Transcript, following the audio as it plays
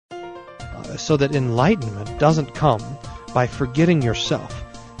so that enlightenment doesn't come by forgetting yourself.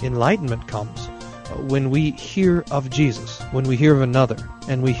 Enlightenment comes when we hear of Jesus, when we hear of another,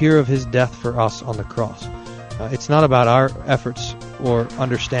 and we hear of his death for us on the cross. It's not about our efforts or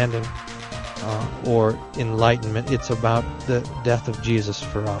understanding or enlightenment. It's about the death of Jesus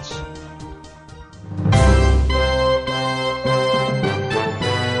for us.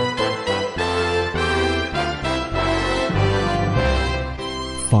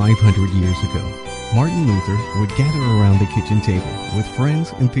 500 years ago, Martin Luther would gather around the kitchen table with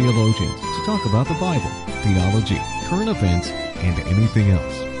friends and theologians to talk about the Bible, theology, current events, and anything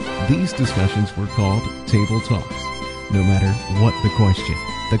else. These discussions were called table talks. No matter what the question,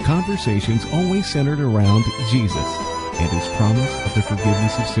 the conversations always centered around Jesus and his promise of the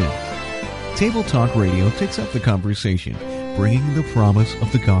forgiveness of sins. Table Talk Radio takes up the conversation, bringing the promise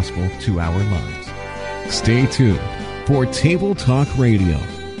of the gospel to our lives. Stay tuned for Table Talk Radio.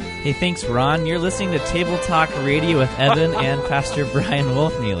 Hey, thanks, Ron. You're listening to Table Talk Radio with Evan and Pastor Brian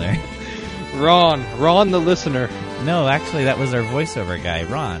Wolfmueller. Ron the listener. No, actually, that was our voiceover guy,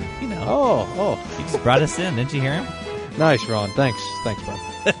 Ron. You know. Oh. He just brought us in. Didn't you hear him? Nice, Ron. Thanks, Ron.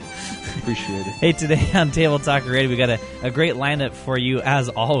 Appreciate it. Hey, today on Table Talk Radio, we got a great lineup for you, as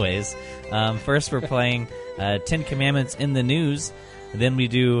always. First, we're playing 10 Commandments in the News. Then we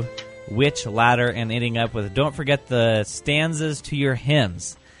do Which Ladder, and ending up with Don't Forget the Stanzas to Your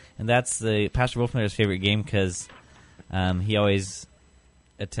Hymns. And that's the Pastor Wolfmuller's favorite game because he always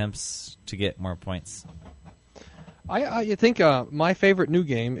attempts to get more points. I think my favorite new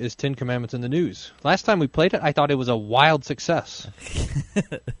game is 10 Commandments in the News. Last time we played it, I thought it was a wild success.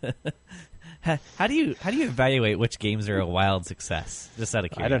 How do you evaluate which games are a wild success? Just out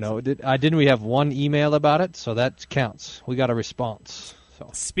of curiosity. I don't know. Didn't we have one email about it? So that counts. We got a response. So.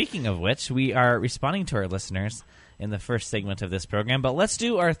 Speaking of which, we are responding to our listeners in the first segment of this program. But let's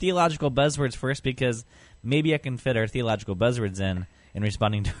do our theological buzzwords first, because maybe I can fit our theological buzzwords in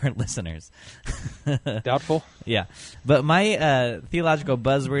responding to our listeners. Doubtful? Yeah. But my theological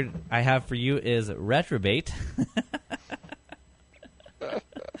buzzword I have for you is reprobate.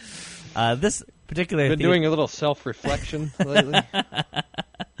 This particular... Been doing a little self-reflection lately.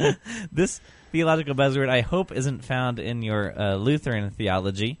 This theological buzzword I hope isn't found in your Lutheran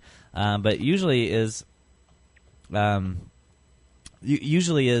theology, but usually is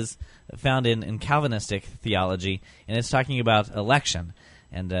found in Calvinistic theology, and it's talking about election.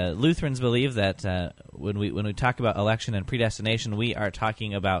 And Lutherans believe that when we talk about election and predestination, we are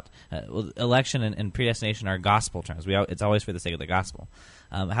talking about election and predestination are gospel terms. It's always for the sake of the gospel.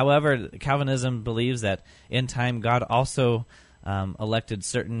 However, Calvinism believes that in time God also elected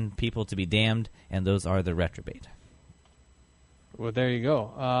certain people to be damned, and those are the reprobate. Well, there you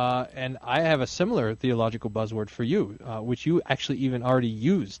go. And I have a similar theological buzzword for you, which you actually even already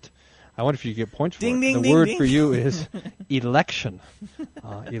used. I wonder if you get points for it. Ding, the word ding. for you is election.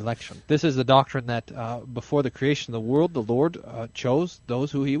 Election. This is the doctrine that before the creation of the world, the Lord chose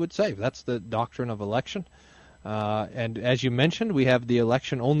those who he would save. That's the doctrine of election. And as you mentioned, we have the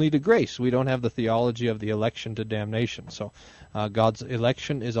election only to grace. We don't have the theology of the election to damnation. So God's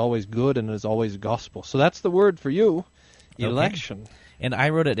election is always good and is always gospel. So that's the word for you, election. Okay. And I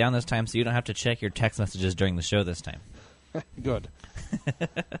wrote it down this time so you don't have to check your text messages during the show this time. Good.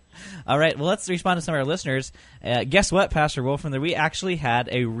 All right, well, let's respond to some of our listeners. Guess what, Pastor Wolfman? We actually had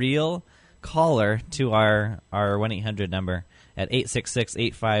a real caller to our 1-800 number at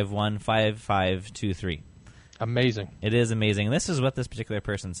 866-851-5523. Amazing. It is amazing. And this is what this particular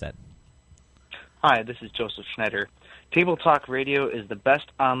person said. Hi, this is Joseph Schneider. Table Talk Radio is the best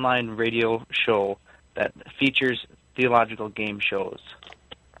online radio show that features theological game shows.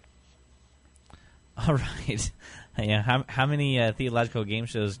 All right. Yeah, how many theological game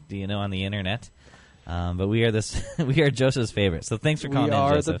shows do you know on the internet? But we are we are Joseph's favorite. So thanks for calling in,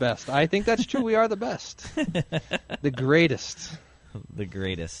 Joseph. We are the best. I think that's true. We are the best. The greatest. The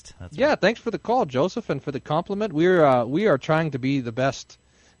greatest. That's yeah, right. Thanks for the call, Joseph, and for the compliment. We are trying to be the best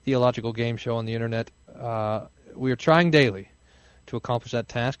theological game show on the internet. We are trying daily to accomplish that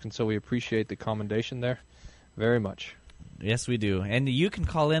task, and so we appreciate the commendation there very much. Yes, we do. And you can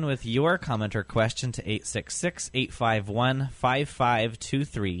call in with your comment or question to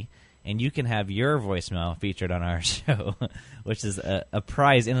 866-851-5523, and you can have your voicemail featured on our show, which is a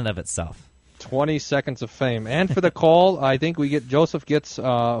prize in and of itself. 20 seconds of fame. And for the call, I think Joseph gets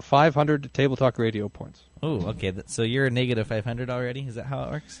 500 Table Talk Radio points. Oh, okay. So you're a negative 500 already? Is that how it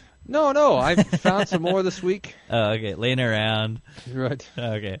works? No. I found some more this week. Oh, okay. Laying around. Right.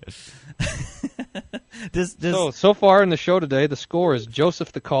 Okay. So far in the show today, the score is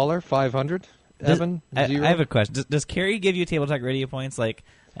Joseph the caller, 500. Evan, 0. I have a question. Does Carrie give you Table Talk Radio points like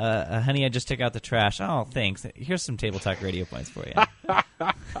Honey, I just took out the trash. Oh, thanks. Here's some Table Talk Radio points for you.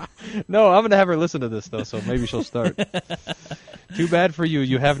 No, I'm going to have her listen to this, though, so maybe she'll start. Too bad for you.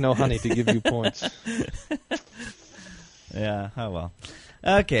 You have no honey to give you points. Yeah, oh well.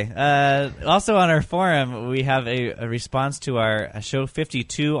 Okay. Also on our forum, we have a response to our show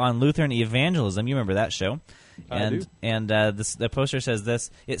 52 on Lutheran evangelism. You remember that show? I do. And the poster says this: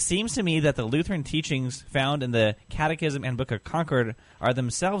 "It seems to me that the Lutheran teachings found in the Catechism and Book of Concord are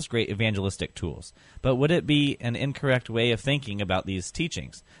themselves great evangelistic tools. But would it be an incorrect way of thinking about these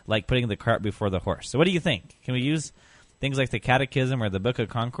teachings, like putting the cart before the horse?" So what do you think? Can we use things like the Catechism or the Book of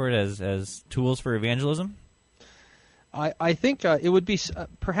Concord as tools for evangelism? I think it would be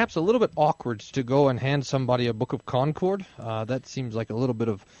perhaps a little bit awkward to go and hand somebody a Book of Concord. That seems like a little bit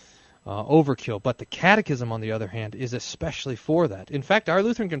of overkill. But the Catechism, on the other hand, is especially for that. In fact, our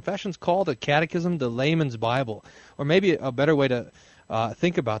Lutheran confessions call the Catechism the layman's Bible. Or maybe a better way to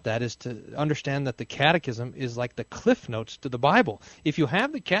think about that is to understand that the Catechism is like the cliff notes to the Bible. If you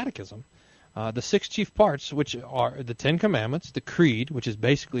have the Catechism, the 6 chief parts, which are the 10 Commandments, the Creed, which is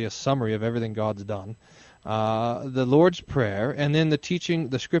basically a summary of everything God's done, the Lord's Prayer, and then the teaching,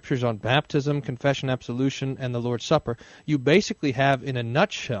 the scriptures on baptism, confession, absolution, and the Lord's Supper, you basically have, in a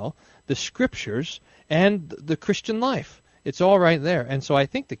nutshell, the scriptures and the Christian life. It's all right there. And so I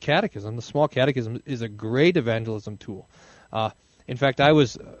think the Catechism, the small Catechism, is a great evangelism tool. In fact, I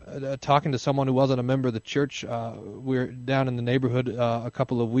was talking to someone who wasn't a member of the church. We were down in the neighborhood a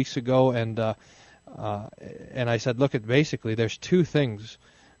couple of weeks ago, and I said, look, basically there's two things.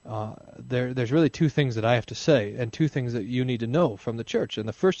 There's really two things that I have to say, and two things that you need to know from the church. And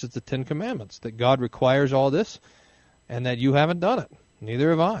the first is the 10 Commandments, that God requires all this, and that you haven't done it.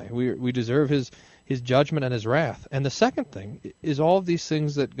 Neither have I. We deserve His judgment and His wrath. And the second thing is all of these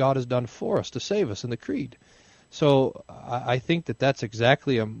things that God has done for us to save us in the Creed. So I think that that's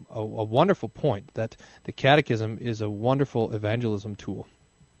exactly a wonderful point, that the Catechism is a wonderful evangelism tool.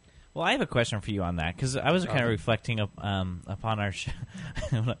 Well, I have a question for you on that, because I was kind of reflecting upon our show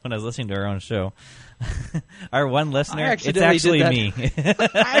when I was listening to our own show. Our one listener, it's actually me.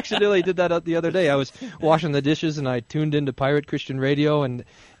 I accidentally did that the other day. I was washing the dishes, and I tuned into Pirate Christian Radio, and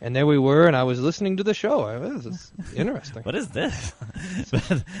there we were, and I was listening to the show. This is interesting. What is this?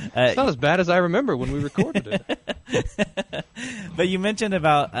 It's not as bad as I remember when we recorded it. But you mentioned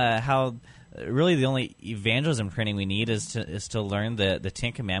about how really the only evangelism training we need is to learn the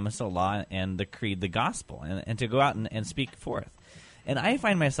 10 Commandments, the law, and the Creed, the gospel, and to go out and speak forth. And I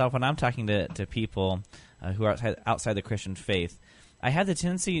find myself, when I'm talking to people who are outside the Christian faith, I have the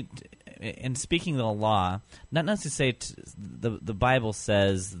tendency, in speaking the law, not necessarily to say the Bible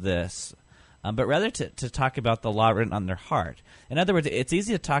says this, but rather to talk about the law written on their heart. In other words, it's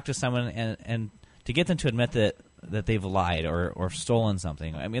easy to talk to someone and to get them to admit that they've lied or stolen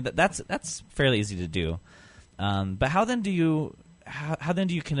something. I mean, that's fairly easy to do. But how then do you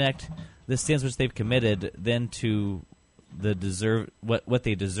connect the sins which they've committed then to what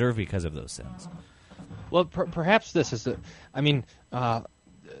they deserve because of those sins? Well, perhaps this is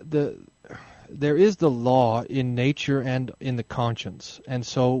there is the law in nature and in the conscience, and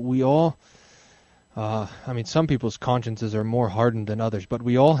so we all. Some people's consciences are more hardened than others, but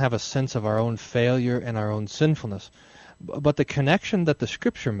we all have a sense of our own failure and our own sinfulness. But the connection that the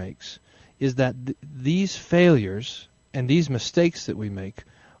Scripture makes is that these failures and these mistakes that we make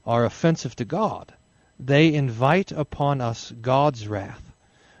are offensive to God. They invite upon us God's wrath.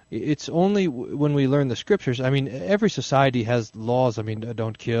 It's only when we learn the Scriptures. Every society has laws.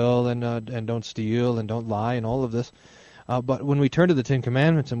 Don't kill and don't steal and don't lie and all of this. But when we turn to the 10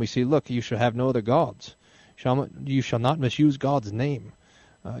 Commandments and we see, look, you shall have no other gods. You shall not misuse God's name.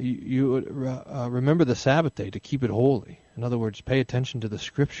 You remember the Sabbath day to keep it holy. In other words, pay attention to the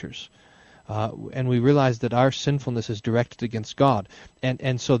Scriptures. And we realize that our sinfulness is directed against God.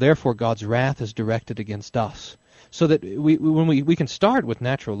 And so therefore God's wrath is directed against us. So that we can start with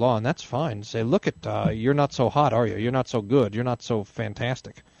natural law, and that's fine. Say, look you're not so hot, are you? You're not so good. You're not so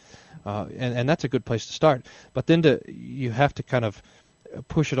fantastic. And that's a good place to start. But then you have to kind of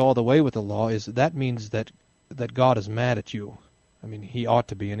push it all the way with the law. That means that God is mad at you. He ought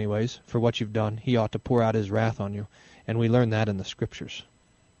to be anyways, for what you've done. He ought to pour out His wrath on you. And we learn that in the Scriptures.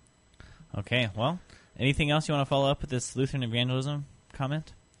 Okay, well, anything else you want to follow up with this Lutheran evangelism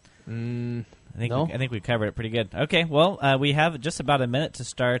comment? No. I think we covered it pretty good. Okay, well, we have just about a minute to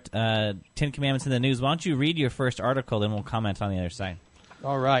start 10 Commandments in the News. Why don't you read your first article, then we'll comment on the other side.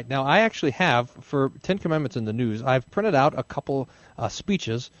 All right. Now, I actually have, for 10 Commandments in the News, I've printed out a couple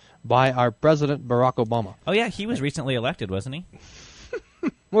speeches by our President, Barack Obama. Oh, yeah, he was recently elected, wasn't he?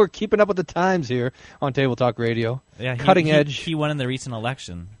 We're keeping up with the times here on Table Talk Radio. Yeah, Cutting edge. He won in the recent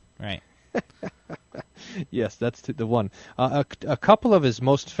election, right? Yes, that's the one. A couple of his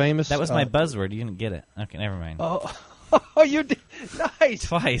most famous... That was my buzzword. You didn't get it. Okay, never mind. Oh, you did. Nice.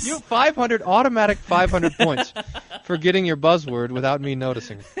 Twice. You 500, automatic 500 points for getting your buzzword without me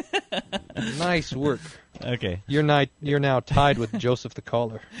noticing. Nice work. Okay. You're now tied with Joseph the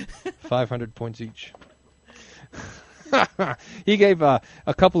Caller. 500 points each. He gave a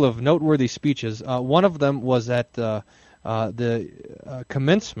couple of noteworthy speeches. One of them was at the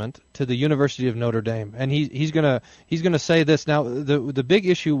commencement to the University of Notre Dame, and he's gonna say this. Now, the big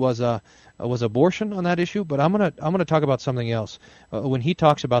issue was abortion on that issue, but I'm gonna talk about something else when he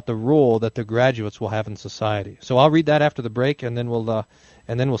talks about the role that the graduates will have in society. So I'll read that after the break, and then we'll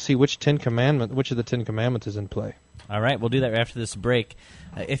see which of the Ten Commandments is in play. All right, we'll do that after this break.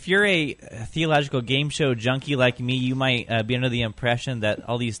 If you're a theological game show junkie like me, you might be under the impression that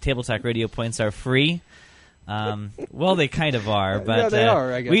all these Table Talk Radio points are free. Well, they kind of are, but yeah, they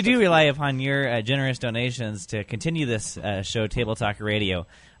are, I guess. We do rely upon your generous donations to continue this show, Table Talk Radio.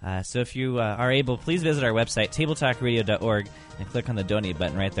 So if you are able, please visit our website, tabletalkradio.org, and click on the donate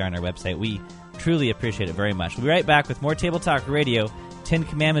button right there on our website. We truly appreciate it very much. We'll be right back with more Table Talk Radio, 10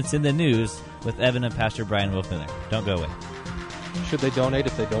 Commandments in the News, with Evan and Pastor Brian Wolfmiller. Don't go away. Should they donate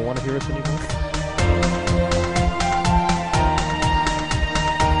if they don't want to hear us anymore?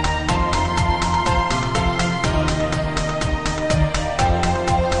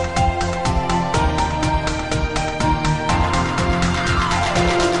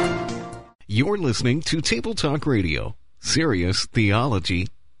 You're listening to Table Talk Radio. Serious theology.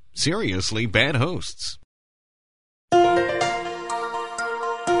 Seriously bad hosts.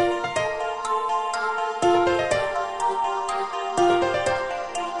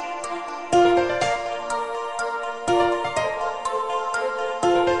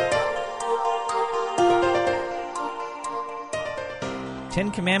 Ten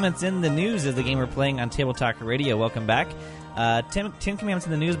Commandments in the News is the game we're playing on Table Talk Radio. Welcome back. Ten Commandments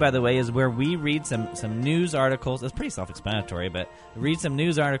in the News, by the way, is where we read some news articles. It's pretty self-explanatory, but we read some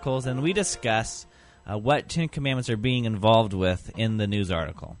news articles and we discuss what Ten Commandments are being involved with in the news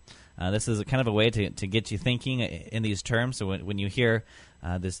article. This is kind of a way to get you thinking in these terms. So when you hear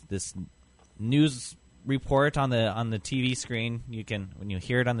this news report on the TV screen, when you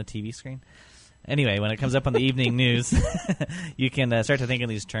hear it on the TV screen. Anyway, when it comes up on the evening news, you can start to think in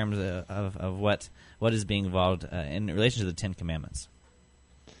these terms of what is being involved in relation to the Ten Commandments.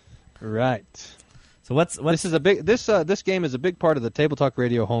 Right. So what's this game is a big part of the Table Talk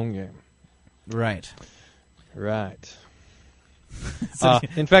Radio home game. Right. Right.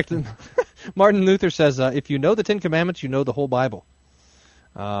 In fact, Martin Luther says, if you know the Ten Commandments, you know the whole Bible.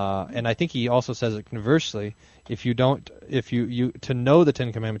 And I think he also says it conversely. If you to know the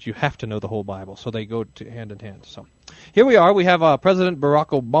Ten Commandments, you have to know the whole Bible. So they go hand in hand. So here we are. We have President Barack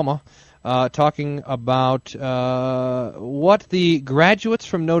Obama talking about what the graduates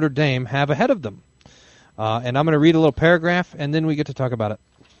from Notre Dame have ahead of them. And I'm going to read a little paragraph, and then we get to talk about it.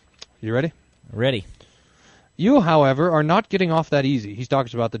 You ready? Ready. You, however, are not getting off that easy. He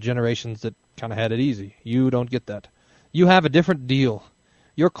talks about the generations that kind of had it easy. You don't get that. You have a different deal.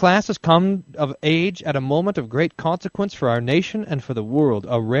 Your class has come of age at a moment of great consequence for our nation and for the world,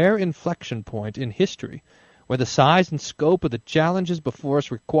 a rare inflection point in history, where the size and scope of the challenges before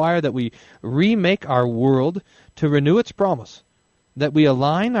us require that we remake our world to renew its promise, that we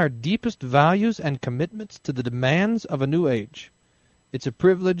align our deepest values and commitments to the demands of a new age. It's a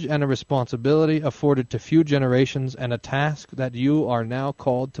privilege and a responsibility afforded to few generations and a task that you are now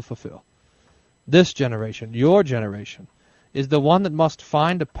called to fulfill. This generation, your generation, is the one that must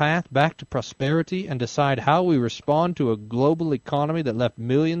find a path back to prosperity and decide how we respond to a global economy that left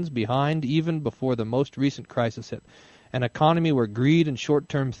millions behind even before the most recent crisis hit, an economy where greed and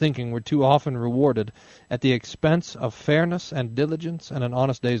short-term thinking were too often rewarded at the expense of fairness and diligence and an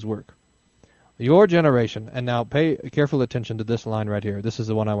honest day's work. Your generation, and now pay careful attention to this line right here. This is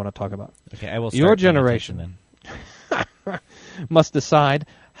the one I want to talk about. Okay, I will start your generation then. must decide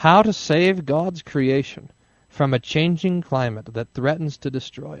how to save God's creation from a changing climate that threatens to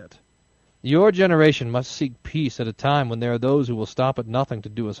destroy it. Your generation must seek peace at a time when there are those who will stop at nothing to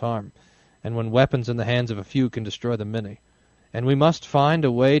do us harm, and when weapons in the hands of a few can destroy the many. And we must find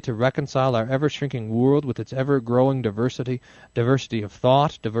a way to reconcile our ever-shrinking world with its ever-growing diversity of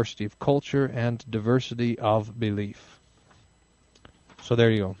thought, diversity of culture, and diversity of belief. So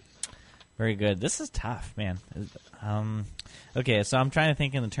there you go. Very good. This is tough, man. Okay, so I'm trying to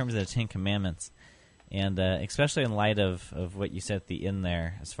think in the terms of the Ten Commandments. And especially in light of what you said at the end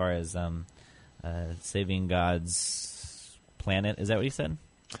there, as far as saving God's planet. Is that what you said?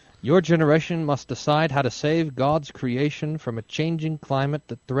 Your generation must decide how to save God's creation from a changing climate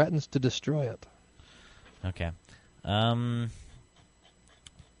that threatens to destroy it. Okay.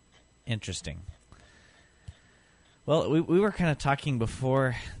 Interesting. Well, we were kind of talking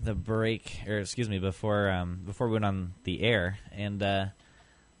before the break, or excuse me, before we went on the air, and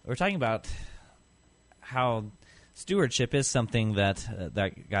we're talking about how stewardship is something that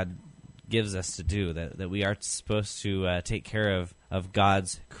God gives us to do, that we are supposed to take care of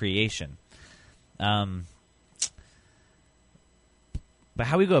God's creation. But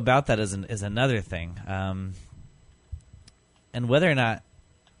how we go about that is another thing. And whether or not,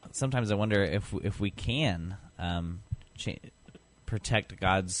 sometimes I wonder if we can protect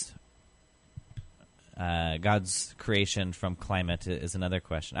God's creation from climate is another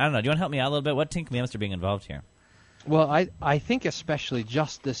question. I don't know. Do you want to help me out a little bit? What 10 Commandments are being involved here? Well, I think especially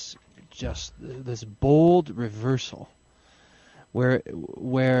just this bold reversal, where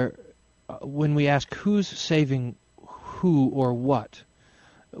when we ask who's saving who or what,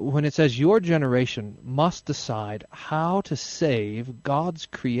 when it says your generation must decide how to save God's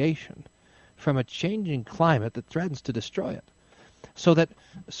creation from a changing climate that threatens to destroy it, so that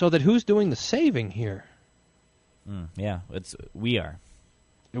who's doing the saving here? We are.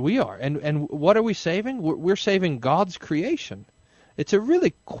 We are, and what are we saving? We're saving God's creation. It's a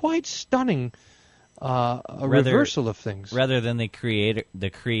really quite stunning reversal of things, rather than the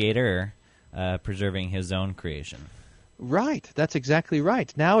creator preserving His own creation. Right, that's exactly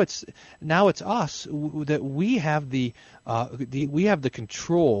right. Now it's us that we have the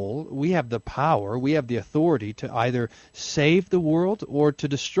control, we have the power, we have the authority to either save the world or to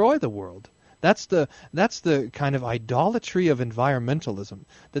destroy the world. That's the kind of idolatry of environmentalism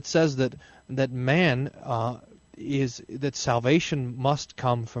that says that man that salvation must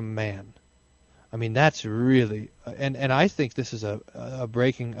come from man. I mean, that's really and I think this is a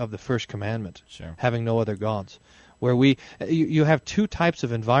breaking of the first commandment, sure, having no other gods. Where you have two types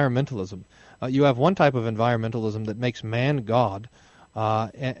of environmentalism. You have one type of environmentalism that makes man God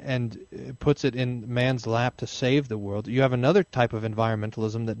and puts it in man's lap to save the world. You have another type of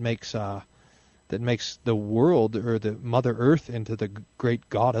environmentalism that makes the world or the Mother Earth into the great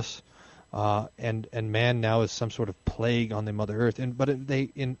goddess, and man now is some sort of plague on the Mother Earth. But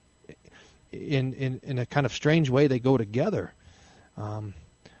they in a kind of strange way they go together.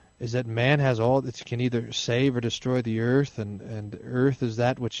 Is that man has all that can either save or destroy the earth, and earth is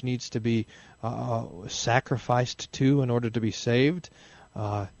that which needs to be sacrificed to in order to be saved.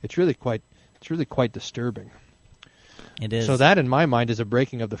 It's really quite disturbing. It is. So that, in my mind, is a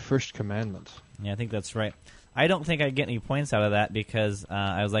breaking of the first commandment. Yeah, I think that's right. I don't think I get any points out of that because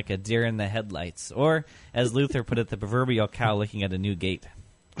I was like a deer in the headlights, or as Luther put it, the proverbial cow looking at a new gate.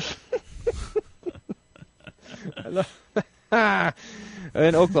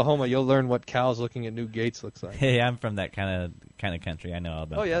 In Oklahoma, you'll learn what cows looking at new gates looks like. Hey, I'm from that kind of country. I know all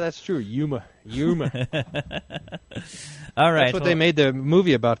about. Oh yeah, that. That's true. Yuma. All right. That's what they made the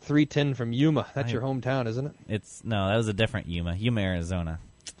movie about. 310 from Yuma. That's your hometown, isn't it? No, that was a different Yuma, Arizona.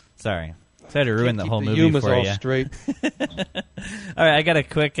 Sorry. Tried to ruin the whole movie Yuma's for all you. Straight. All right, I got a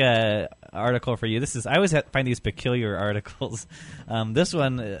quick article for you. I always find these peculiar articles. This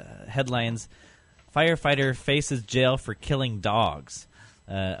one headlines: Firefighter faces jail for killing dogs.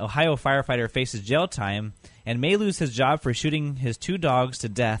 Ohio firefighter faces jail time and may lose his job for shooting his 2 dogs to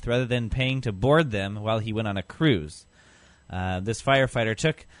death rather than paying to board them while he went on a cruise. This firefighter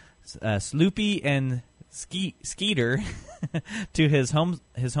took Sloopy and Skeeter to his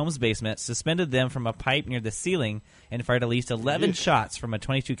home's basement, suspended them from a pipe near the ceiling, and fired at least 11 shots from a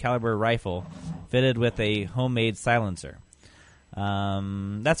 .22 caliber rifle fitted with a homemade silencer.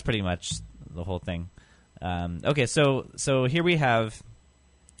 That's pretty much the whole thing. Okay, so here we have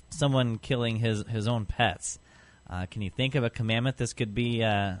someone killing his own pets. Can you think of a commandment this could be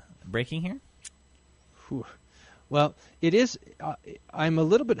breaking here? Whew. Well, it is. I'm a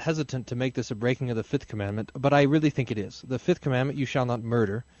little bit hesitant to make this a breaking of the 5th commandment, but I really think it is. The 5th commandment, you shall not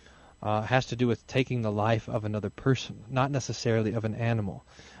murder, has to do with taking the life of another person, not necessarily of an animal.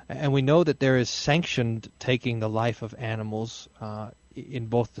 And we know that there is sanctioned taking the life of animals in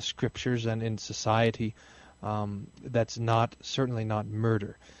both the scriptures and in society. That's certainly not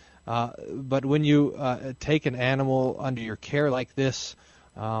murder. But when you take an animal under your care like this,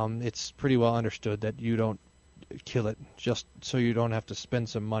 it's pretty well understood that you don't kill it just so you don't have to spend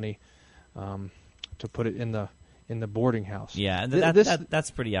some money to put it in the boarding house. Yeah,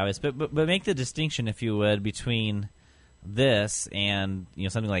 that's pretty obvious. But make the distinction, if you would, between this and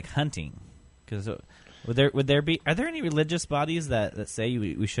something like hunting, because are there any religious bodies that say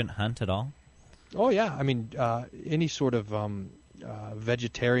we shouldn't hunt at all? Oh yeah, I mean any sort of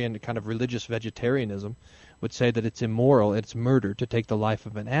vegetarian, kind of religious vegetarianism, would say that it's immoral, it's murder to take the life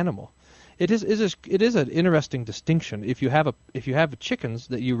of an animal. It is an interesting distinction. If you have chickens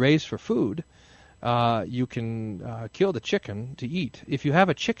that you raise for food, you can kill the chicken to eat. If you have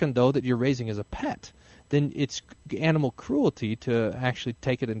a chicken, though, that you're raising as a pet, then it's animal cruelty to actually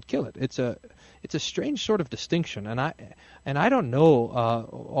take it and kill it. It's a strange sort of distinction, and I don't know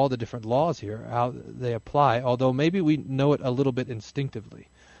all the different laws here, how they apply. Although maybe we know it a little bit instinctively.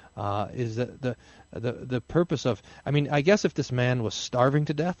 Is that the purpose of? I mean, I guess if this man was starving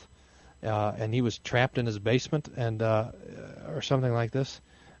to death, and he was trapped in his basement, and or something like this.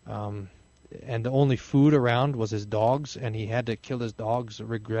 And the only food around was his dogs, and he had to kill his dogs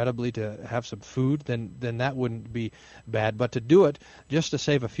regrettably to have some food, then that wouldn't be bad. But to do it just to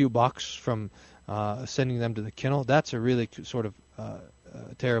save a few bucks from sending them to the kennel, that's a really sort of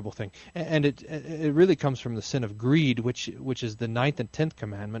terrible thing. And it really comes from the sin of greed, which is the 9th and 10th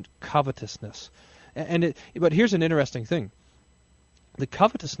commandment, covetousness. But here's an interesting thing. The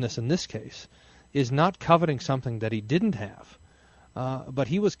covetousness in this case is not coveting something that he didn't have. But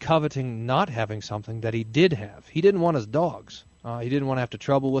he was coveting not having something that he did have. He didn't want his dogs. He didn't want to have to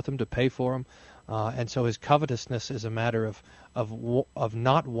trouble with them to pay for them. And so his covetousness is a matter of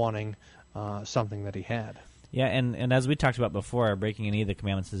not wanting something that he had. Yeah, and as we talked about before, breaking any of the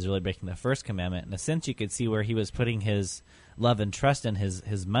commandments is really breaking the first commandment. In a sense, you could see where he was putting his love and trust in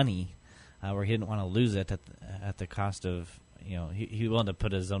his money, where he didn't want to lose it at the cost of, he wanted to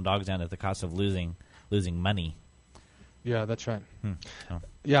put his own dogs down at the cost of losing money. Yeah, that's right.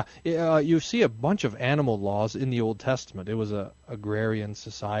 Yeah, you see a bunch of animal laws in the Old Testament. It was a agrarian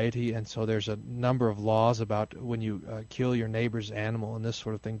society, and so there's a number of laws about when you kill your neighbor's animal and this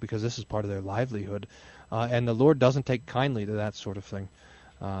sort of thing, because this is part of their livelihood. And the Lord doesn't take kindly to that sort of thing.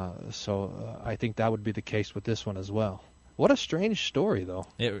 So I think that would be the case with this one as well. What a strange story, though.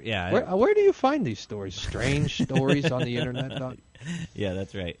 Where do you find these stories? Strange stories on the internet, Doc? Yeah,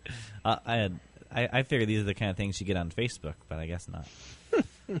 that's right. I figure these are the kind of things you get on Facebook, but I guess not.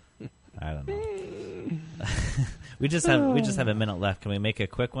 I don't know. we just have a minute left. Can we make a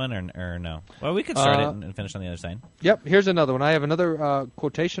quick one or no? Well, we could start it and finish on the other side. Yep. Here's another one. I have another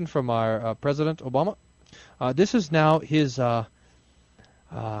quotation from our President Obama. This is now his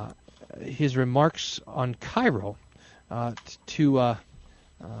remarks on Cairo.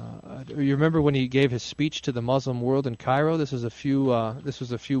 You remember when he gave his speech to the Muslim world in Cairo? This was a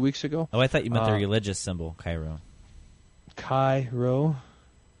few weeks ago. Oh, I thought you meant the religious symbol, Cairo. Cairo.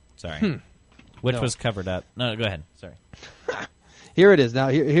 Sorry. Which was covered up. No, go ahead. Sorry. Here it is. Now,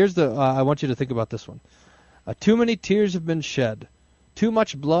 here's the. I want you to think about this one. Too many tears have been shed. Too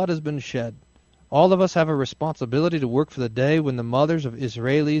much blood has been shed. All of us have a responsibility to work for the day when the mothers of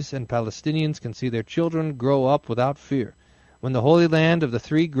Israelis and Palestinians can see their children grow up without fear. When the Holy Land of the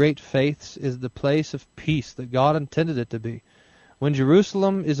three great faiths is the place of peace that God intended it to be. When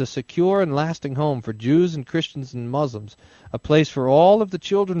Jerusalem is a secure and lasting home for Jews and Christians and Muslims, a place for all of the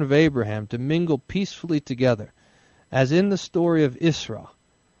children of Abraham to mingle peacefully together, as in the story of Isra.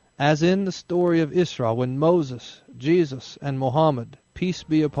 As in the story of Isra, when Moses, Jesus, and Muhammad, peace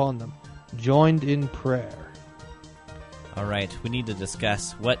be upon them, joined in prayer. All right, we need to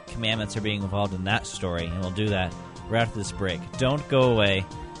discuss what commandments are being involved in that story, and we'll do that right after this break. Don't go away.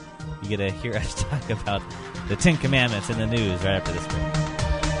 You get to hear us talk about the 10 Commandments in the news right after this break.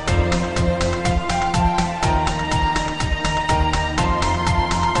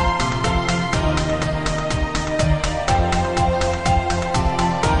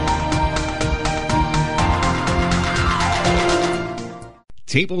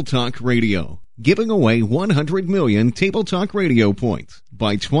 Table Talk Radio, giving away 100 million Table Talk Radio points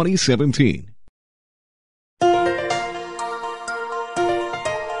by 2017.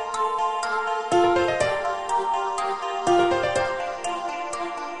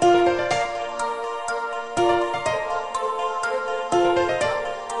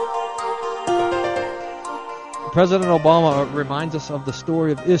 President Obama reminds us of the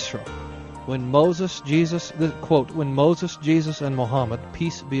story of Isra, when Moses, Jesus, quote, when Moses, Jesus, and Muhammad,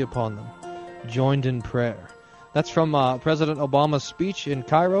 peace be upon them, joined in prayer. That's from President Obama's speech in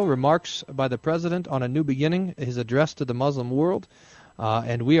Cairo, remarks by the President on a new beginning, his address to the Muslim world,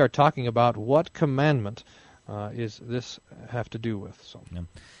 and we are talking about what commandment is this have to do with. So. Yeah.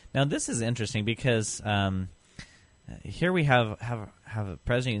 Now, this is interesting because here we have a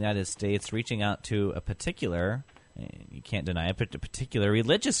President of the United States reaching out to a particular, you can't deny it, but a particular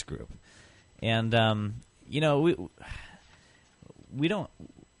religious group. And, we don't,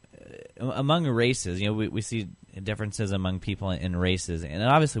 among races, we see differences among people in races, and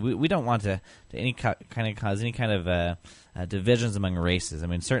obviously we don't want to cause any kind of divisions among races. I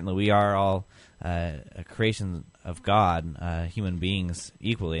mean, certainly we are all a creation of God, human beings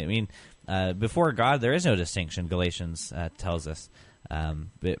equally. I mean, before God there is no distinction. Galatians tells us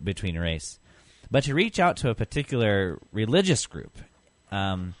between race, but to reach out to a particular religious group,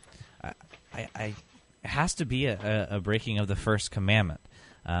 it has to be a breaking of the first commandment.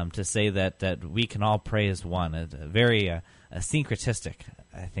 To say that we can all pray as one, very syncretistic,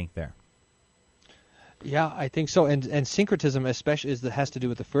 I think there. Yeah, I think so. And syncretism especially has to do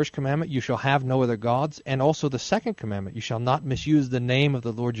with the first commandment, you shall have no other gods, and also the second commandment, you shall not misuse the name of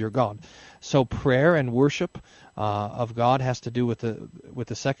the Lord your God. So prayer and worship of God has to do with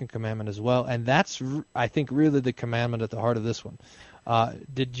the second commandment as well, and that's, I think, really the commandment at the heart of this one.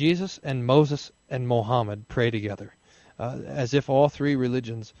 Did Jesus and Moses and Mohammed pray together? As if all three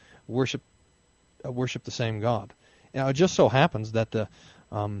religions worship the same God. Now, it just so happens that the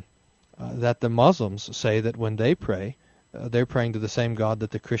Muslims say that when they pray, they're praying to the same God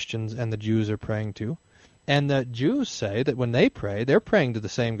that the Christians and the Jews are praying to, and the Jews say that when they pray, they're praying to the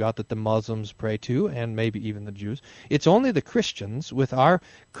same God that the Muslims pray to, and maybe even the Jews. It's only the Christians, with our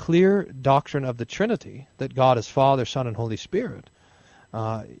clear doctrine of the Trinity, that God is Father, Son, and Holy Spirit,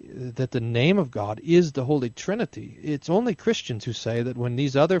 that the name of God is the Holy Trinity. It's only Christians who say that when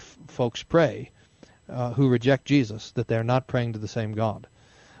these other folks pray, who reject Jesus, that they're not praying to the same God.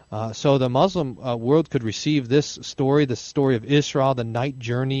 So the Muslim world could receive this story, the story of Isra, the night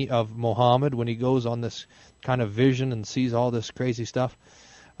journey of Muhammad, when he goes on this kind of vision and sees all this crazy stuff.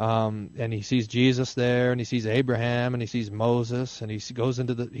 And he sees Jesus there, and he sees Abraham, and he sees Moses, and he goes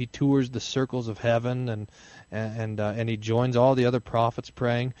he tours the circles of heaven, and he joins all the other prophets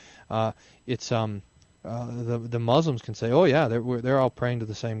praying. The Muslims can say, oh yeah, they're all praying to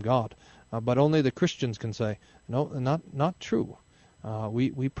the same God, but only the Christians can say, no, not true.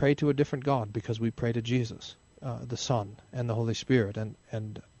 We pray to a different God because we pray to Jesus, the Son, and the Holy Spirit,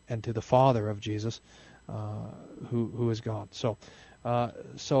 and to the Father of Jesus, who is God. So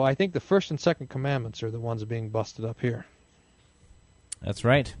I think the first and second commandments are the ones being busted up here. That's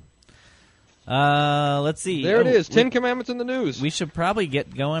right. Let's see. There it is. 10 Commandments in the news. We should probably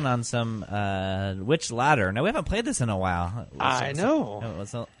get going on some Which Ladder. Now, we haven't played this in a while. I know.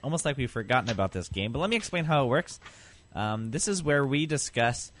 It's almost like we've forgotten about this game. But let me explain how it works. This is where we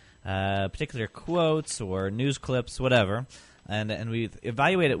discuss particular quotes or news clips, whatever, and we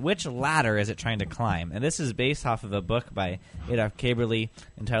evaluate which ladder is it trying to climb. And this is based off of a book by Adolf Kaberle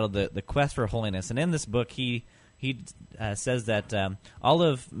entitled The Quest for Holiness. And in this book, he says that all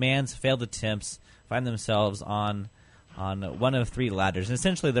of man's failed attempts find themselves on one of three ladders. And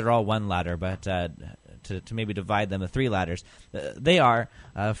essentially, they're all one ladder, but to maybe divide them into three ladders. They are,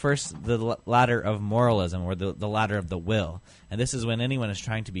 first, the ladder of moralism, or the ladder of the will. And this is when anyone is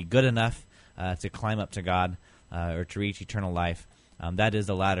trying to be good enough to climb up to God or to reach eternal life. That is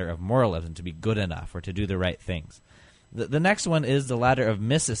the ladder of moralism, to be good enough or to do the right things. The next one is the ladder of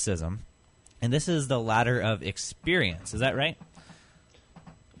mysticism, and this is the ladder of experience. Is that right?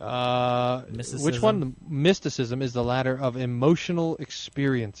 Which one? Mysticism is the ladder of emotional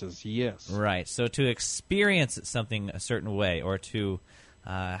experiences. Yes. Right. So to experience something a certain way, or to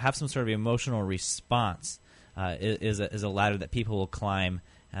have some sort of emotional response, is a ladder that people will climb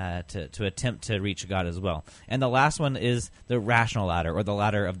to attempt to reach God as well. And the last one is the rational ladder, or the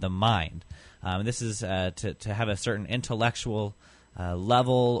ladder of the mind. This is to have a certain intellectual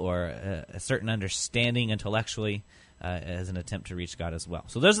level, or a certain understanding intellectually, as an attempt to reach God as well.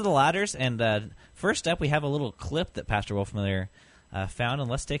 So those are the ladders, and first up we have a little clip that Pastor Wolfmiller found, and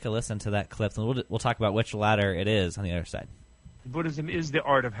let's take a listen to that clip, and we'll talk about which ladder it is on the other side. Buddhism is the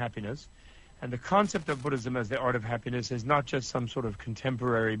art of happiness, and the concept of Buddhism as the art of happiness is not just some sort of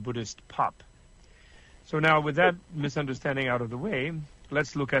contemporary Buddhist pop. So now, with that misunderstanding out of the way,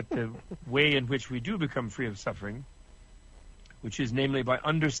 let's look at the way in which we do become free of suffering, which is namely by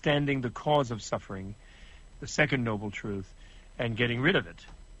understanding the cause of suffering, the second noble truth, and getting rid of it.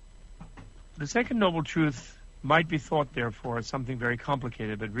 The second noble truth might be thought, therefore, as something very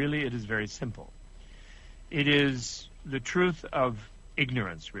complicated, but really it is very simple. It is the truth of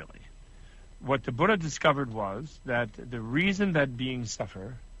ignorance, really. What the Buddha discovered was that the reason that beings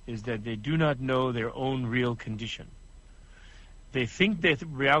suffer is that they do not know their own real condition. They think that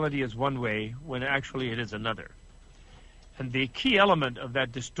reality is one way when actually it is another. And the key element of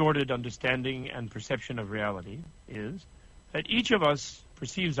that distorted understanding and perception of reality is that each of us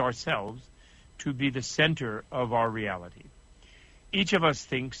perceives ourselves to be the center of our reality. Each of us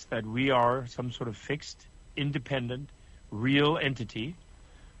thinks that we are some sort of fixed, independent, real entity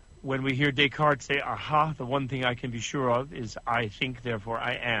when we hear Descartes say, aha, the one thing I can be sure of is I think, therefore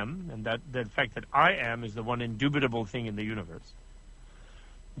I am, and that the fact that I am is the one indubitable thing in the universe,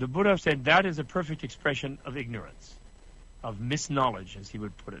 the Buddha said that is a perfect expression of ignorance, of misknowledge, as he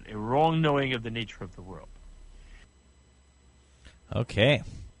would put it, a wrong knowing of the nature of the world. Okay.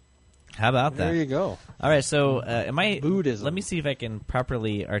 How about that? There you go. All right, so Buddhism. Let me see if I can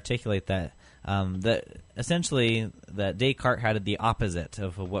properly articulate that. That essentially, that Descartes had the opposite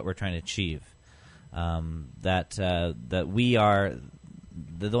of what we're trying to achieve. That we are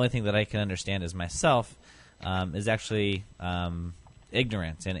the only thing that I can understand as myself is actually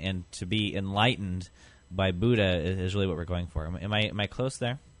ignorance, and to be enlightened by Buddha is really what we're going for. Am I close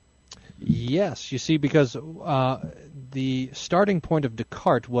there? Yes, you see, because the starting point of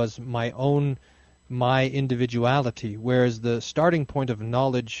Descartes was my individuality, whereas the starting point of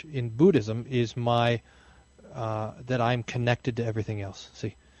knowledge in Buddhism is that I'm connected to everything else.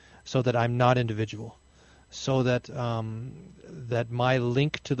 See, so that I'm not individual, so that that my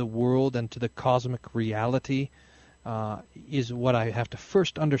link to the world and to the cosmic reality is what I have to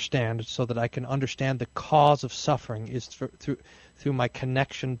first understand, so that I can understand the cause of suffering is through my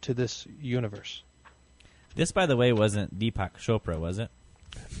connection to this universe. This, by the way, wasn't Deepak Chopra, was it?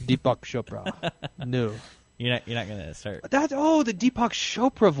 Deepak Chopra. No. You're not going to start. The Deepak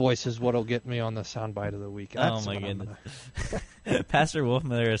Chopra voice is what'll get me on the soundbite of the week. That's my goodness. Pastor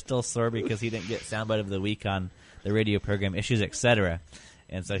Wolfmiller is still sore because he didn't get soundbite of the week on the radio program Issues, Etc.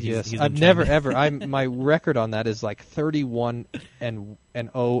 And so he's I've never ever. My record on that is like 31 and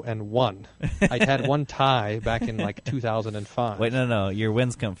 0 and 1. I had one tie back in like 2005. Wait, no. Your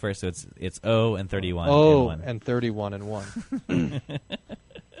wins come first, so it's 0 and 31. And 31 and 1.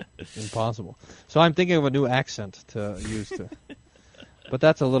 Impossible. So I'm thinking of a new accent to use but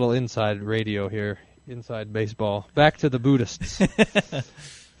that's a little inside radio here, inside baseball. Back to the Buddhists.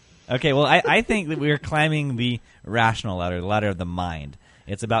 Okay, well, I think that we're climbing the rational ladder, the ladder of the mind.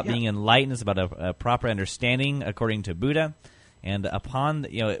 It's about being enlightened. It's about a proper understanding according to Buddha, and upon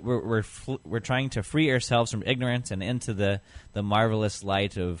we're trying to free ourselves from ignorance and into the marvelous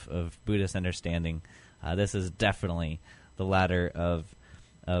light of Buddhist understanding. This is definitely the ladder of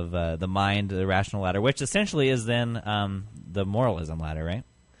the mind, the rational ladder, which essentially is then the moralism ladder, right?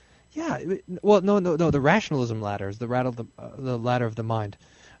 Yeah. Well, no. The rationalism ladder is the ladder of the mind.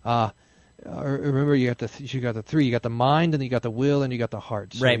 Remember, you got the three. You got the mind, and you got the will, and you got the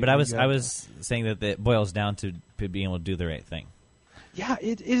heart. So right, but I was saying that it boils down to being able to do the right thing. Yeah,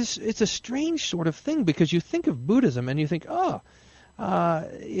 it's a strange sort of thing, because you think of Buddhism and you think,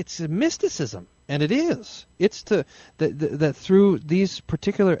 it's a mysticism, and it is. It's that through these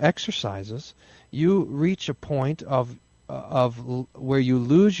particular exercises, you reach a point of where you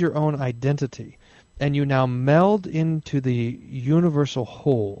lose your own identity, and you now meld into the universal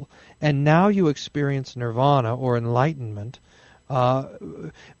whole, and now you experience nirvana or enlightenment. But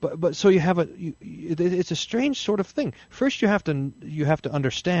so you have it's a strange sort of thing. First, you have to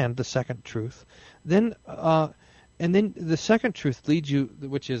understand the second truth, then and then the second truth leads you,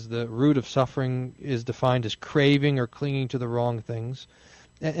 which is the root of suffering, is defined as craving or clinging to the wrong things.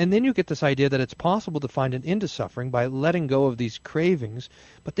 And then you get this idea that it's possible to find an end to suffering by letting go of these cravings,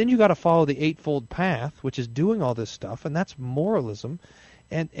 but then you got to follow the Eightfold Path, which is doing all this stuff, and that's moralism.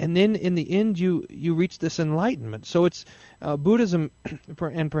 And then in the end you reach this enlightenment. So it's Buddhism,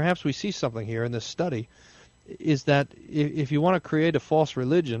 and perhaps we see something here in this study, is that if you want to create a false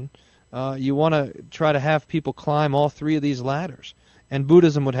religion, you want to try to have people climb all three of these ladders. And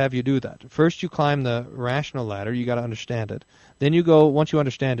Buddhism would have you do that. First you climb the rational ladder, you got to understand it. Then once you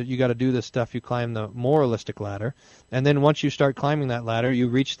understand it, you got to do this stuff, you climb the moralistic ladder. And then once you start climbing that ladder, you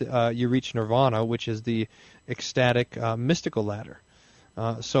reach nirvana, which is the ecstatic mystical ladder.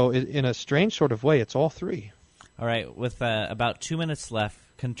 So in a strange sort of way, it's all three. All right, with about 2 minutes left,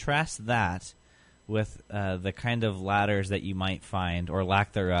 contrast that with the kind of ladders that you might find, or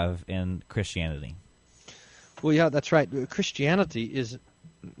lack thereof, in Christianity. Well, yeah, that's right. Christianity is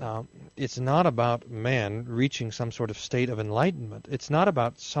it's not about man reaching some sort of state of enlightenment. It's not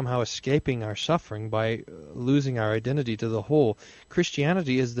about somehow escaping our suffering by losing our identity to the whole.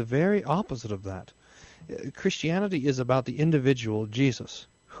 Christianity is the very opposite of that. Christianity is about the individual Jesus,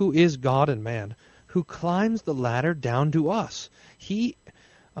 who is God and man, who climbs the ladder down to us. He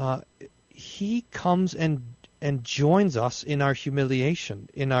comes and joins us in our humiliation,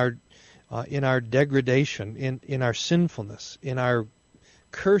 in our degradation, in our sinfulness, in our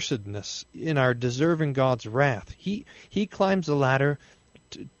cursedness, in our deserving God's wrath. He climbs the ladder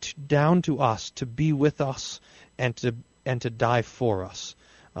down to us, to be with us, and to die for us,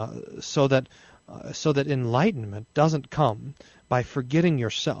 so that enlightenment doesn't come by forgetting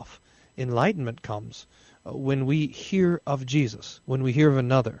yourself. Enlightenment comes when we hear of Jesus, when we hear of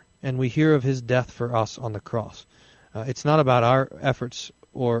another, and we hear of his death for us on the cross. It's not about our efforts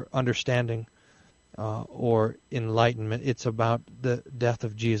or understanding or enlightenment. It's about the death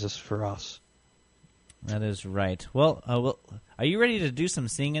of Jesus for us. That is right. Well, are you ready to do some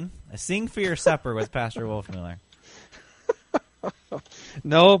singing? Sing for your supper with Pastor Wolfmueller.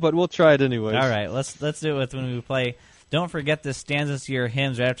 No, but we'll try it anyways. All right, let's do it with when we play. Don't forget the stanzas to your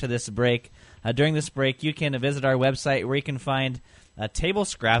hymns right after this break. During this break, you can visit our website where you can find table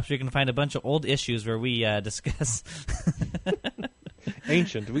scraps. You can find a bunch of old issues where we discuss.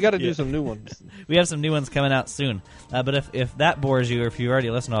 Ancient. We got to do some new ones. We have some new ones coming out soon. But if that bores you, or if you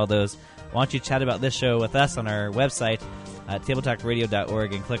already listened to all those, why don't you chat about this show with us on our website,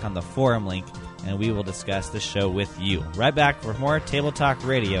 tabletalkradio.org, and click on the forum link, and we will discuss this show with you. Right back for more Table Talk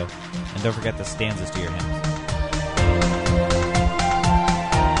Radio, and don't forget the stanzas to your hymns.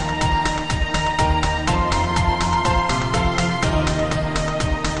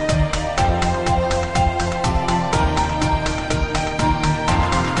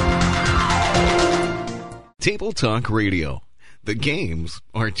 Table Talk Radio. The games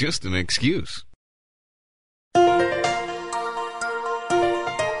are just an excuse.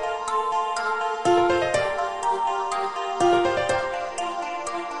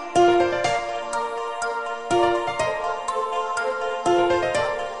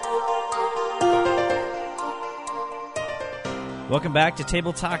 Welcome back to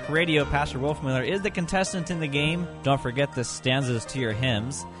Table Talk Radio. Pastor Wolfmueller is the contestant in the game. Don't forget the stanzas to your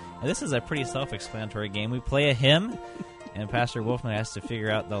hymns. Now, this is a pretty self-explanatory game. We play a hymn, and Pastor Wolfmueller has to figure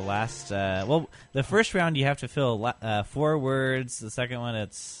out the last... the first round you have to fill 4 words. The second one,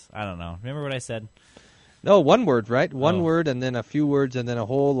 it's... I don't know. Remember what I said? No, one word, right? One word, and then a few words, and then a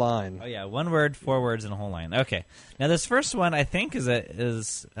whole line. Oh, yeah. 1 word, 4 words, and a whole line. Okay. Now, this first one, I think, is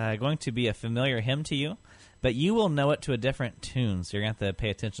going to be a familiar hymn to you, but you will know it to a different tune, so you're going to have to pay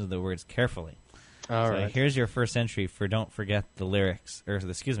attention to the words carefully. All so right. Here's your first entry for Don't Forget the Lyrics, or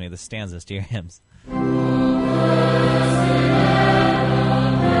excuse me, the stanzas to your hymns.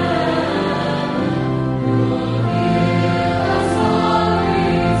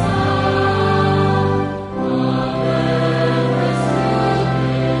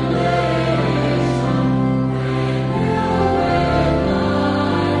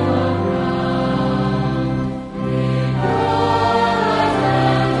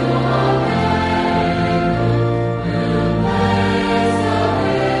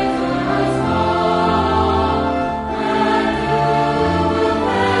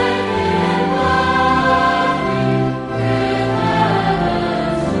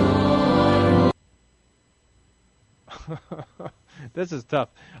 This is tough.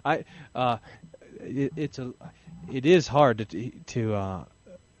 It is hard to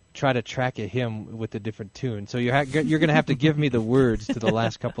try to track a hymn with a different tune. So you're going to have to give me the words to the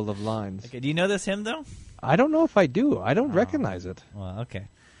last couple of lines. Okay. Do you know this hymn though? I don't know if I do. I don't recognize it. Well, okay.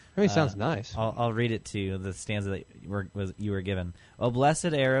 I mean, it sounds nice. I'll read it to you. The stanza that you were given. O blessed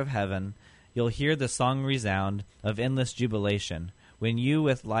air of heaven, you'll hear the song resound of endless jubilation when you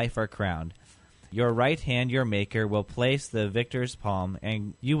with life are crowned. Your right hand, your Maker, will place the victor's palm,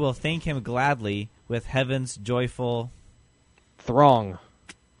 and you will thank him gladly with heaven's joyful... Throng.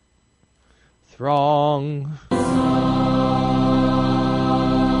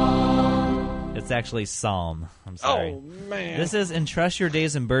 It's actually Psalm. I'm sorry. Oh, man. This is Entrust Your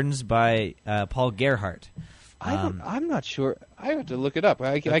Days and Burdens by Paul Gerhardt. I'm not sure. I have to look it up.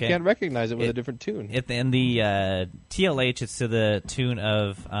 I can't recognize it with a different tune. In the TLH, it's to the tune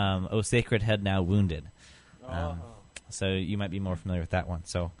of "O Sacred Head Now Wounded." So you might be more familiar with that one.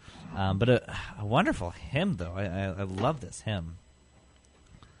 So, but a wonderful hymn, though. I love this hymn.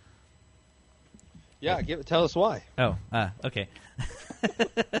 Yeah, tell us why. Oh, okay.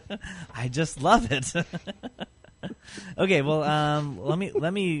 I just love it. Okay, well,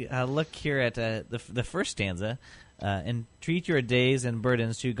 let me look here at the first stanza. Entreat your days and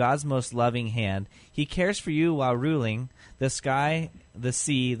burdens to God's most loving hand. He cares for you while ruling the sky, the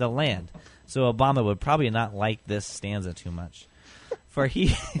sea, the land. So Obama would probably not like this stanza too much. For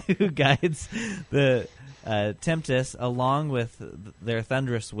he who guides the tempest along with their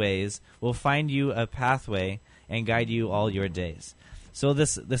thunderous ways will find you a pathway and guide you all your days. So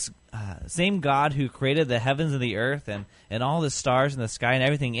this same God who created the heavens and the earth and all the stars in the sky and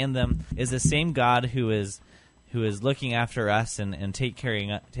everything in them is the same God who is looking after us and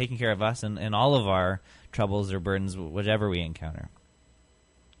taking care of us and all of our troubles or burdens, whatever we encounter.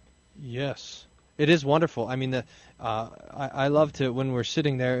 Yes. It is wonderful. I mean, I love to, when we're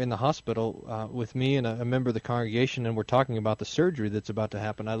sitting there in the hospital with me and a member of the congregation, and we're talking about the surgery that's about to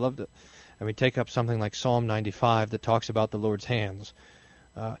happen. I love to, take up something like Psalm 95 that talks about the Lord's hands.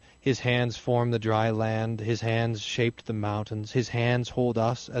 His hands form the dry land. His hands shaped the mountains. His hands hold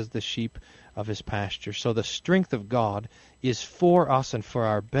us as the sheep of his pasture. So the strength of God is for us and for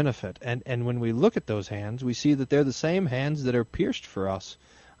our benefit. And when we look at those hands, we see that they're the same hands that are pierced for us,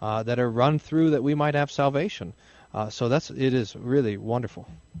 that are run through that we might have salvation. So it is really wonderful.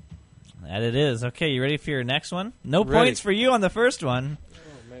 That it is. Okay, you ready for your next one? No Ready. points for you on the first one. Oh,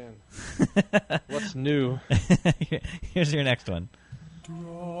 man. What's new? Here's your next one.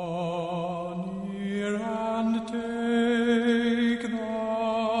 Draw near and take the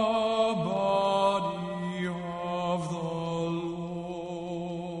body of the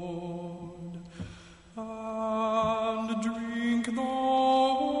Lord, and drink the holy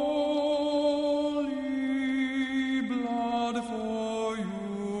blood for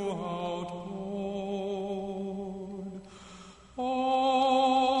you outpoured.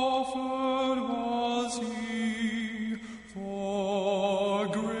 Offered was he for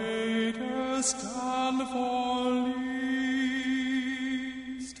greatest and for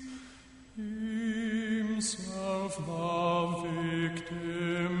least, himself the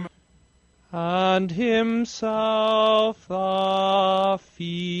victim. And himself the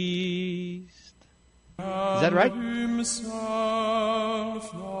feast. Is that right? Himself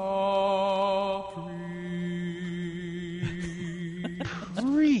the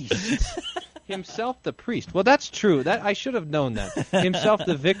Priest. Himself the priest. Well, that's true. That I should have known that. Himself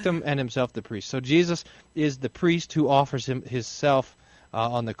the victim and himself the priest. So Jesus is the priest who offers himself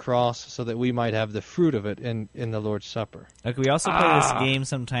on the cross so that we might have the fruit of it in the Lord's Supper. Okay, we also play this game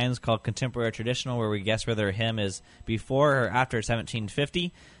sometimes called Contemporary or Traditional, where we guess whether a hymn is before or after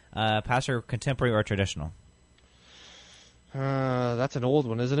 1750. Pastor, contemporary or traditional? That's an old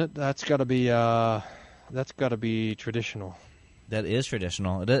one, isn't it? That's got to be traditional. That is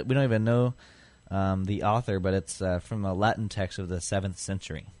traditional. We don't even know the author, but it's from a Latin text of the 7th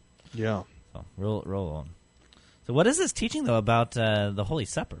century. Yeah. So roll on. So what is this teaching, though, about the Holy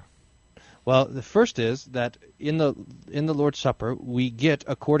Supper? Well, the first is that in the Lord's Supper we get,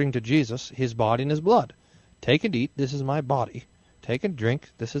 according to Jesus, his body and his blood. Take and eat, this is my body. Take and drink,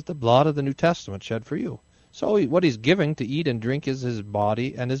 this is the blood of the New Testament shed for you. So what he's giving to eat and drink is his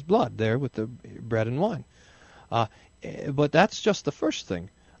body and his blood there with the bread and wine. But that's just the first thing.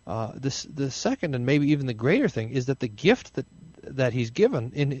 The second and maybe even the greater thing is that the gift that he's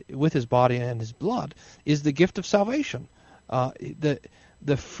given with his body and his blood is the gift of salvation.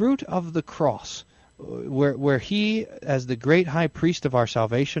 The fruit of the cross, where he, as the great high priest of our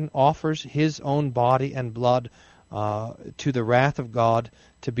salvation, offers his own body and blood to the wrath of God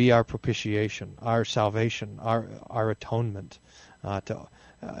to be our propitiation, our salvation, our atonement.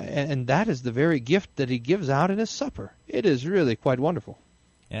 And that is the very gift that he gives out in his supper. It is really quite wonderful.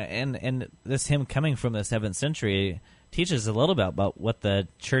 Yeah, and this hymn coming from the 7th century teaches a little bit about what the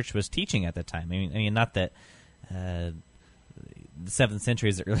church was teaching at the time. I mean, not that the 7th century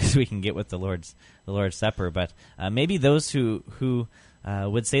is the earliest we can get with the Lord's Supper, but maybe those who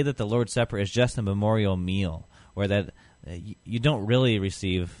would say that the Lord's Supper is just a memorial meal, or that you don't really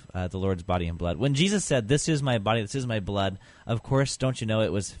receive the Lord's body and blood. When Jesus said, "This is my body, this is my blood," of course, don't you know,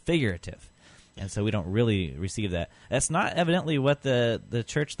 it was figurative. And so we don't really receive that. That's not evidently what the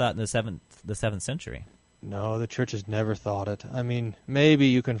church thought in the 7th century. No, the church has never thought it. I mean, maybe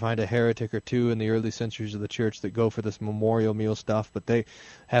you can find a heretic or two in the early centuries of the church that go for this memorial meal stuff, but they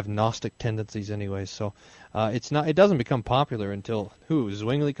have Gnostic tendencies anyway. So it doesn't become popular until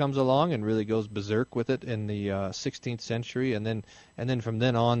Zwingli comes along and really goes berserk with it in the 16th century, and then from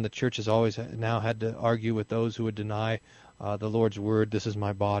then on, the church has always now had to argue with those who would deny the Lord's word. This is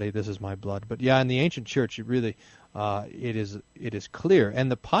my body, this is my blood. But yeah, in the ancient church, it really it is clear,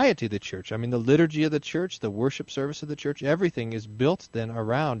 and the piety of the church. I mean, the liturgy of the church, the worship service of the church, everything is built then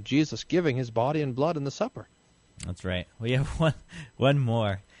around Jesus giving his body and blood in the supper. That's right. We have one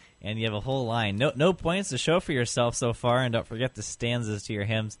more, and you have a whole line. No points to show for yourself so far, and don't forget the stanzas to your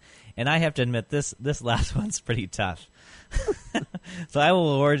hymns. And I have to admit, this last one's pretty tough. So I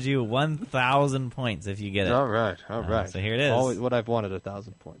will award you 1,000 points if you get it. All right. So here it is. Always what I've wanted,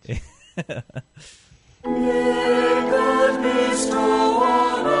 1,000 points. May God bestow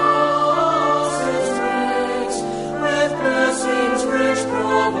on us his grace, with blessings rich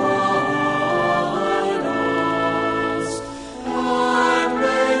provide us, and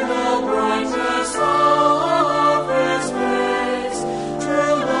may the brightness of his face to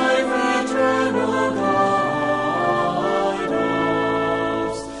life eternal guide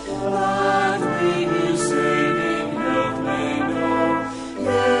us, that we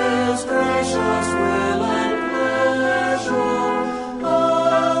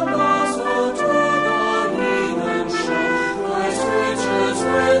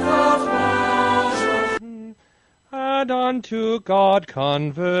unto God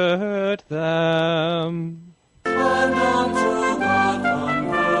convert them. And unto God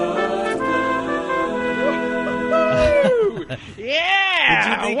convert them. Yeah! Did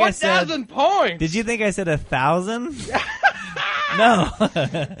you think I 1,000 points! Did you think I said 1,000? No.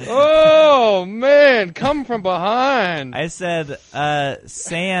 Oh, man, come from behind. I said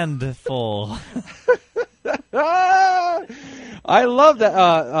sandful. I love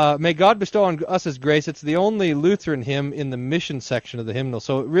that. May God bestow on us His grace. It's the only Lutheran hymn in the mission section of the hymnal.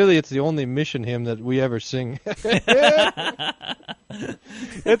 So really, it's the only mission hymn that we ever sing. It's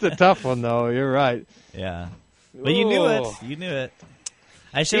a tough one, though. You're right. Yeah, but you knew it. You knew it.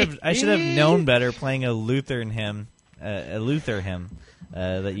 I should have known better playing a Lutheran hymn, a Luther hymn,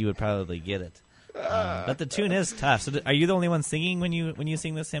 that you would probably get it. But the tune is tough. So are you the only one singing when you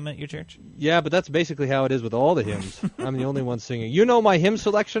sing this hymn at your church? Yeah, but that's basically how it is with all the hymns. I'm the only one singing. You know, my hymn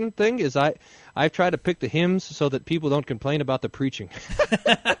selection thing is I've tried to pick the hymns so that people don't complain about the preaching.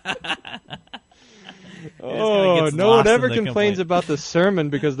 Oh, no one ever complains about the sermon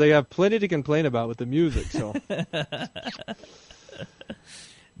because they have plenty to complain about with the music. So,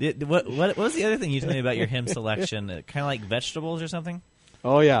 what was the other thing you told me about your hymn selection? Kind of like vegetables or something?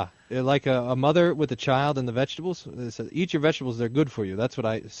 oh yeah, like a mother with a child and the vegetables. It says, eat your vegetables; they're good for you. That's what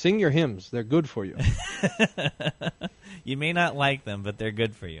I sing your hymns; they're good for you. You may not like them, but they're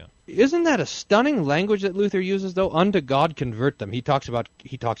good for you. Isn't that a stunning language that Luther uses, though? Unto God convert them. He talks about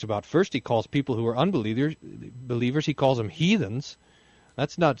first he calls people who are believers. He calls them heathens.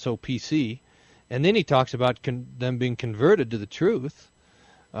 That's not so PC. And then he talks about them being converted to the truth.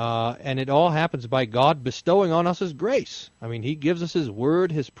 And it all happens by God bestowing on us His grace. I mean, He gives us His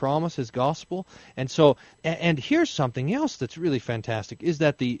word, His promise, His gospel. And so, and here's something else that's really fantastic, is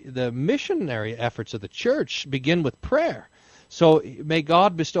that the missionary efforts of the church begin with prayer. So may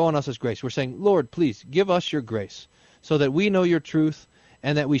God bestow on us His grace. We're saying, Lord, please give us your grace so that we know your truth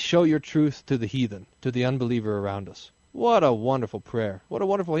and that we show your truth to the heathen, to the unbeliever around us. What a wonderful prayer. What a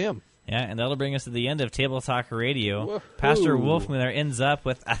wonderful hymn. Yeah, and that'll bring us to the end of Table Talk Radio. Woo-hoo. Pastor Wolfmuller ends up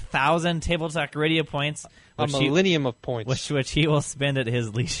with 1,000 Table Talk Radio points. A millennium of points. Which he will spend at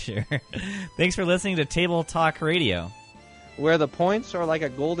his leisure. Thanks for listening to Table Talk Radio. Where the points are like a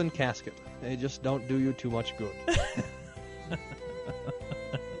golden casket. They just don't do you too much good.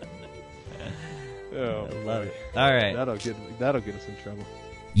 Oh, I love it. All right. That'll get us in trouble.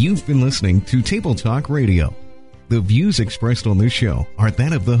 You've been listening to Table Talk Radio. The views expressed on this show are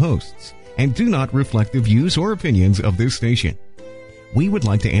that of the hosts and do not reflect the views or opinions of this station. We would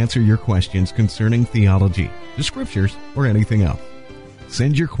like to answer your questions concerning theology, the scriptures, or anything else.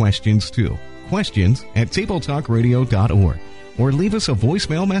 Send your questions to questions@tabletalkradio.org or leave us a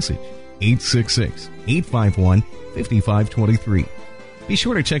voicemail message, 866-851-5523. Be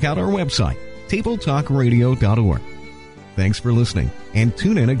sure to check out our website, tabletalkradio.org. Thanks for listening, and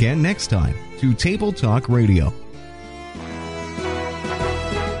tune in again next time to Table Talk Radio.